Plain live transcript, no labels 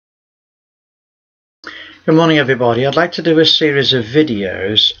Good morning, everybody. I'd like to do a series of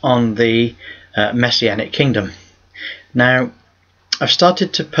videos on the Messianic Kingdom. Now, I've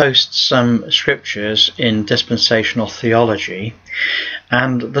started to post some scriptures in dispensational theology,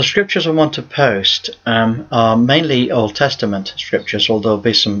 and the scriptures I want to post are mainly Old Testament scriptures, although there'll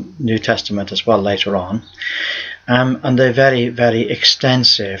be some New Testament as well later on. And they're very, very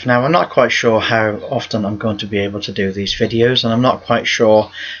extensive. Now, I'm not quite sure how often I'm going to be able to do these videos, and I'm not quite sure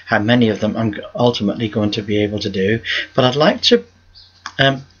how many of them I'm ultimately going to be able to do, but I'd like to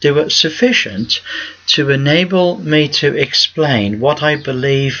do it sufficient to enable me to explain what I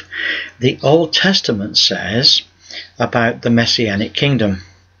believe the Old Testament says about the Messianic Kingdom.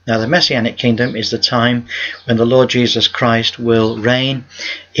 Now, the Messianic Kingdom is the time when the Lord Jesus Christ will reign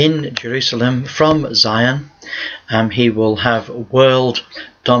in Jerusalem from Zion. He will have world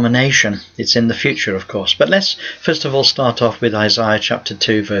domination. It's in the future, of course. But let's first of all start off with Isaiah chapter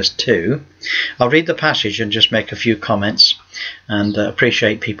 2, verse 2. I'll read the passage and just make a few comments and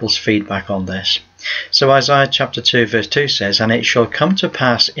appreciate people's feedback on this. So Isaiah chapter 2, verse 2 says, "And it shall come to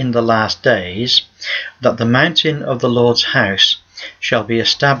pass in the last days that the mountain of the Lord's house shall be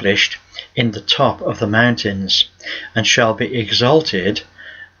established in the top of the mountains, and shall be exalted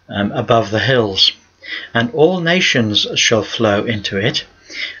above the hills. And all nations shall flow into it,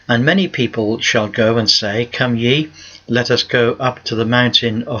 and many people shall go and say, Come ye, let us go up to the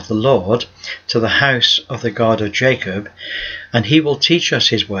mountain of the Lord, to the house of the God of Jacob, and he will teach us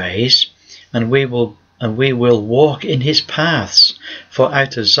his ways, and we will walk in his paths. For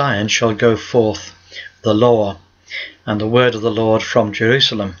out of Zion shall go forth the law, and the word of the Lord from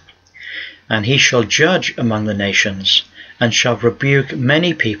Jerusalem. And he shall judge among the nations, and shall rebuke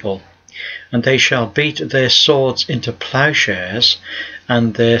many people. And they shall beat their swords into plowshares,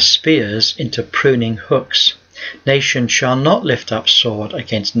 and their spears into pruning hooks. Nation shall not lift up sword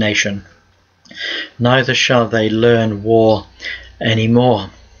against nation, neither shall they learn war any more."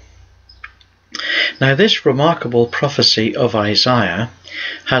 Now, this remarkable prophecy of Isaiah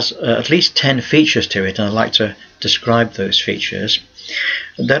has at least 10 features to it, and I'd like to describe those features.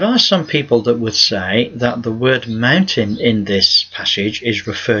 There are some people that would say that the word mountain in this passage is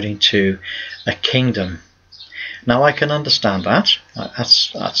referring to a kingdom. Now, I can understand that.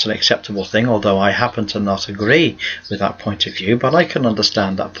 That's an acceptable thing, although I happen to not agree with that point of view, but I can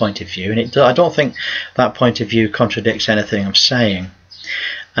understand that point of view, and I don't think that point of view contradicts anything I'm saying.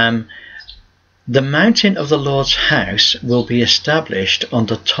 The mountain of the Lord's house will be established on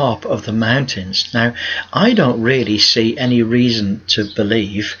the top of the mountains. Now, I don't really see any reason to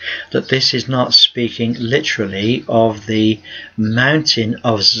believe that this is not speaking literally of the mountain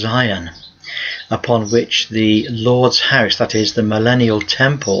of Zion, upon which the Lord's house, that is the millennial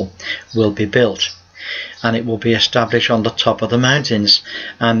temple, will be built. And it will be established on the top of the mountains.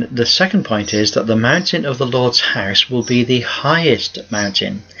 And the second point is that the mountain of the Lord's house will be the highest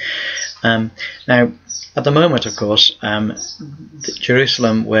mountain. Now, at the moment, of course,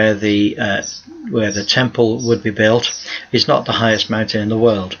 Jerusalem, where the temple would be built, is not the highest mountain in the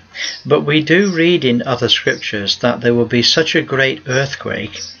world. But we do read in other scriptures that there will be such a great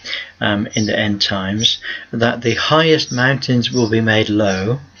earthquake in the end times that the highest mountains will be made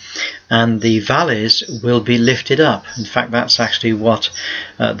low, and the valleys will be lifted up. In fact, that's actually what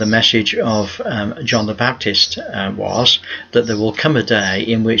the message of John the Baptist was, that there will come a day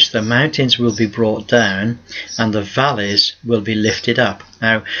in which the mountains will be brought down and the valleys will be lifted up.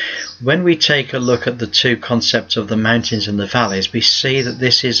 Now, when we take a look at the two concepts of the mountains and the valleys, we see that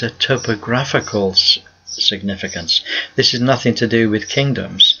this is a topographical significance. This is nothing to do with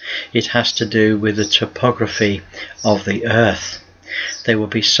kingdoms. It has to do with the topography of the earth. There will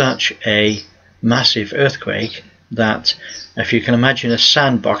be such a massive earthquake that if you can imagine a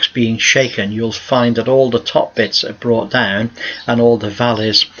sandbox being shaken, you'll find that all the top bits are brought down and all the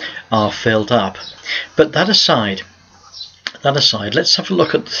valleys are filled up. But that aside, let's have a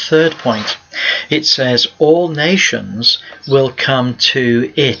look at the third point. It says all nations will come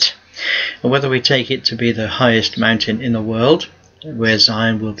to it. And whether we take it to be the highest mountain in the world, where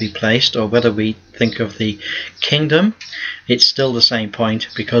Zion will be placed, or whether we think of the kingdom, it's still the same point,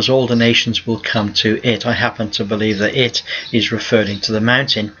 because all the nations will come to it. I happen to believe that it is referring to the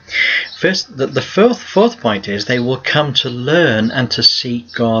mountain. First, the fourth point is they will come to learn and to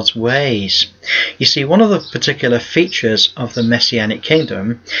seek God's ways. You see, one of the particular features of the Messianic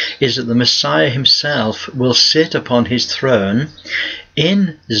Kingdom is that the Messiah himself will sit upon his throne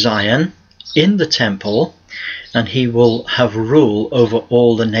in Zion, in the temple, and he will have rule over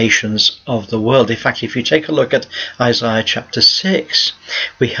all the nations of the world. In fact, if you take a look at Isaiah chapter 6,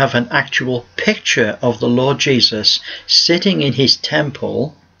 we have an actual picture of the Lord Jesus sitting in his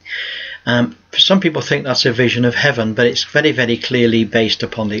temple, Some people think that's a vision of heaven, but it's very, very clearly based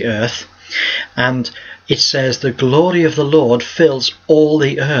upon the earth. And it says the glory of the Lord fills all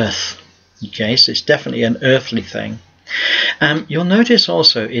the earth. Okay, so it's definitely an earthly thing. You'll notice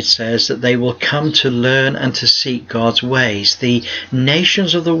also it says that they will come to learn and to seek God's ways. The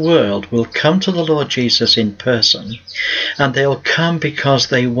nations of the world will come to the Lord Jesus in person, and they'll come because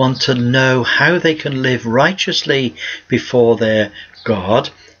they want to know how they can live righteously before their God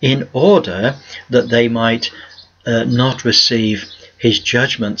in order that they might not receive his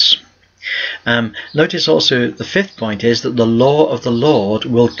judgments. Notice also the fifth point is that the law of the Lord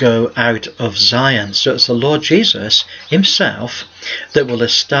will go out of Zion. So it's the Lord Jesus himself that will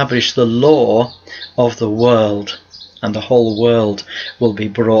establish the law of the world, and the whole world will be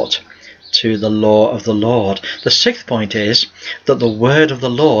brought to the law of the Lord. The sixth point is that the word of the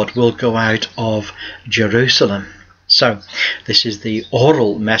Lord will go out of Jerusalem. So this is the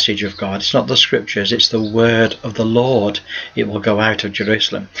oral message of God. It's not the scriptures, it's the word of the Lord. It will go out of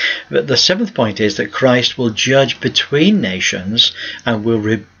Jerusalem. But the seventh point is that Christ will judge between nations and will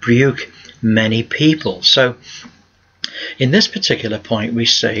rebuke many people. So in this particular point we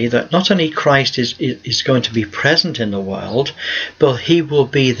see that not only Christ is going to be present in the world, but he will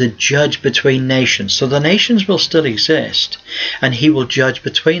be the judge between nations. So the nations will still exist, and he will judge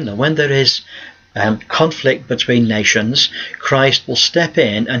between them. When there is conflict between nations, Christ will step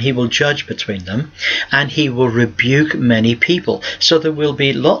in and he will judge between them, and he will rebuke many people. So there will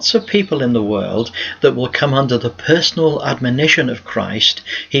be lots of people in the world that will come under the personal admonition of Christ.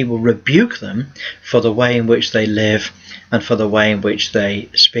 He will rebuke them for the way in which they live and for the way in which they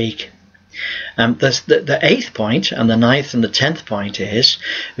speak. The eighth point and the ninth and the 10th point is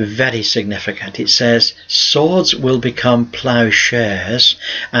very significant. It says swords will become plowshares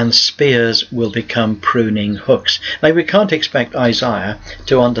and spears will become pruning hooks. Now we can't expect Isaiah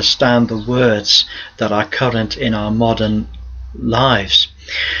to understand the words that are current in our modern lives.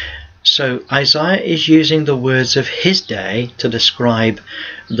 So Isaiah is using the words of his day to describe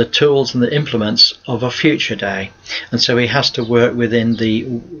the tools and the implements of a future day. And so he has to work within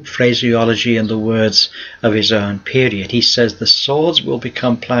the phraseology and the words of his own period. He says the swords will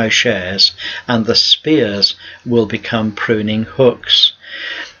become plowshares and the spears will become pruning hooks.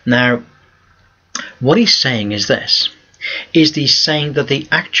 Now, what he's saying is this, is he's saying that the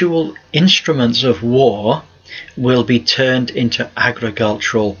actual instruments of war will be turned into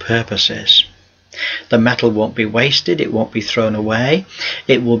agricultural purposes. The metal won't be wasted, it won't be thrown away,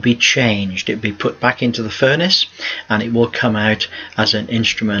 it will be changed, it will be put back into the furnace, and it will come out as an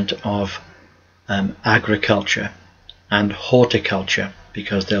instrument of agriculture and horticulture,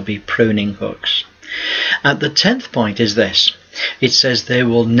 because there'll be pruning hooks. And the 10th point is this, it says there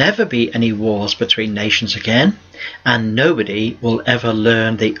will never be any wars between nations again, and nobody will ever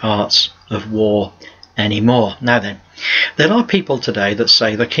learn the arts of war anymore. Now then, there are people today that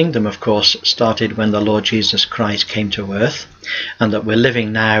say the kingdom, of course, started when the Lord Jesus Christ came to earth, and that we're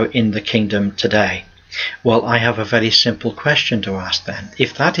living now in the kingdom today. Well, I have a very simple question to ask then.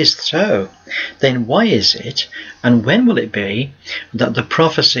 If that is so, then why is it, and when will it be, that the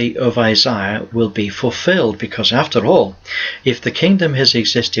prophecy of Isaiah will be fulfilled? Because after all, if the kingdom has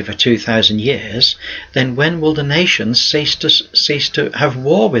existed for 2,000 years, then when will the nations cease to have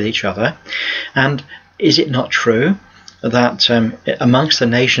war with each other? And is it not true that amongst the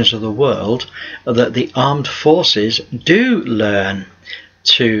nations of the world that the armed forces do learn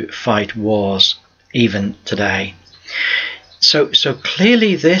to fight wars even today? So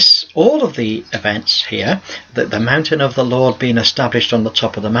clearly all of the events here, that the mountain of the Lord being established on the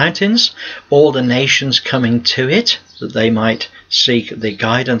top of the mountains, all the nations coming to it, that they might seek the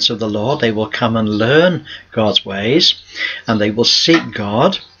guidance of the Lord, they will come and learn God's ways, and they will seek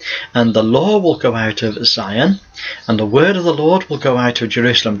God, and the law will go out of Zion, and the word of the Lord will go out of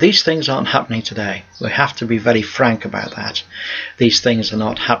Jerusalem. These things aren't happening today. We have to be very frank about that. These things are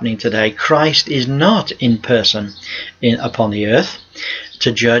not happening today. Christ is not in person upon the earth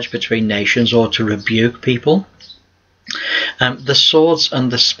to judge between nations or to rebuke people. The swords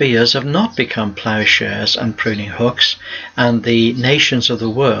and the spears have not become plowshares and pruning hooks, and the nations of the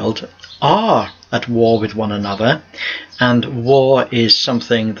world are at war with one another, and war is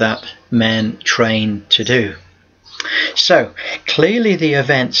something that men train to do. So clearly the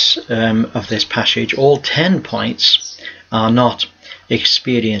events of this passage, all 10 points, are not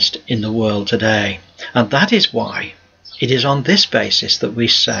experienced in the world today, and that is why it is on this basis that we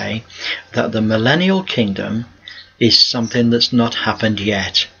say that the millennial kingdom is something that's not happened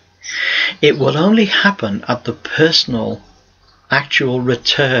yet. It will only happen at the personal, actual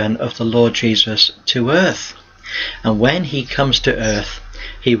return of the Lord Jesus to earth. And when he comes to earth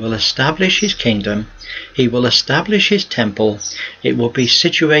He will establish his kingdom. He will establish his temple. It will be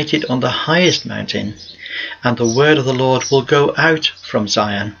situated on the highest mountain. And the word of the Lord will go out from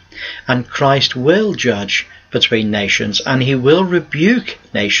Zion. And Christ will judge between nations. And he will rebuke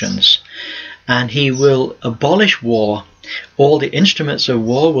nations. And he will abolish war. All the instruments of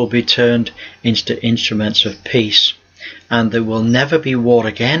war will be turned into instruments of peace. And there will never be war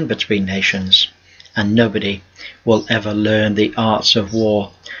again between nations. And nobody will ever learn the arts of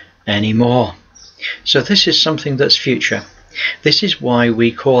war anymore. So this is something that's future. This is why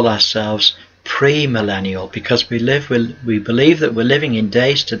we call ourselves pre-millennial, because we believe that we're living in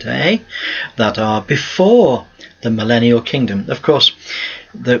days today that are before the millennial kingdom. Of course,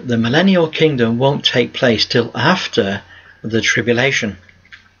 the millennial kingdom won't take place till after the tribulation,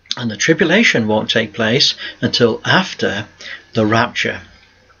 and the tribulation won't take place until after the rapture.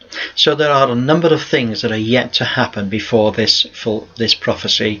 So there are a number of things that are yet to happen before this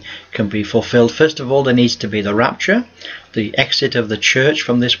prophecy can be fulfilled. First of all, there needs to be the rapture, the exit of the church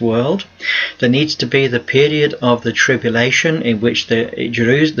from this world. There needs to be the period of the tribulation in which the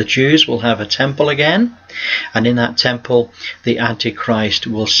Jews will have a temple again. And in that temple, the Antichrist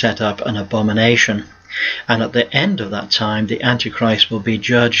will set up an abomination. And at the end of that time, the Antichrist will be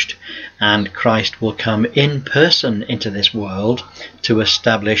judged, and Christ will come in person into this world to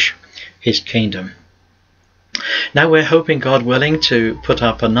establish his kingdom. Now we're hoping, God willing, to put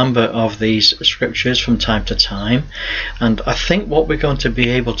up a number of these scriptures from time to time, and I think what we're going to be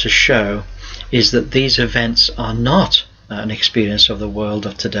able to show is that these events are not an experience of the world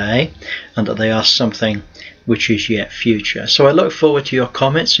of today, and that they are something which is yet future. So I look forward to your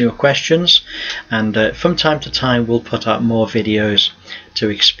comments and your questions, and from time to time we'll put up more videos to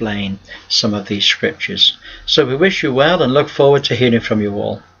explain some of these scriptures. So we wish you well and look forward to hearing from you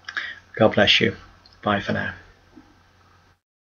all. God bless you. Bye for now.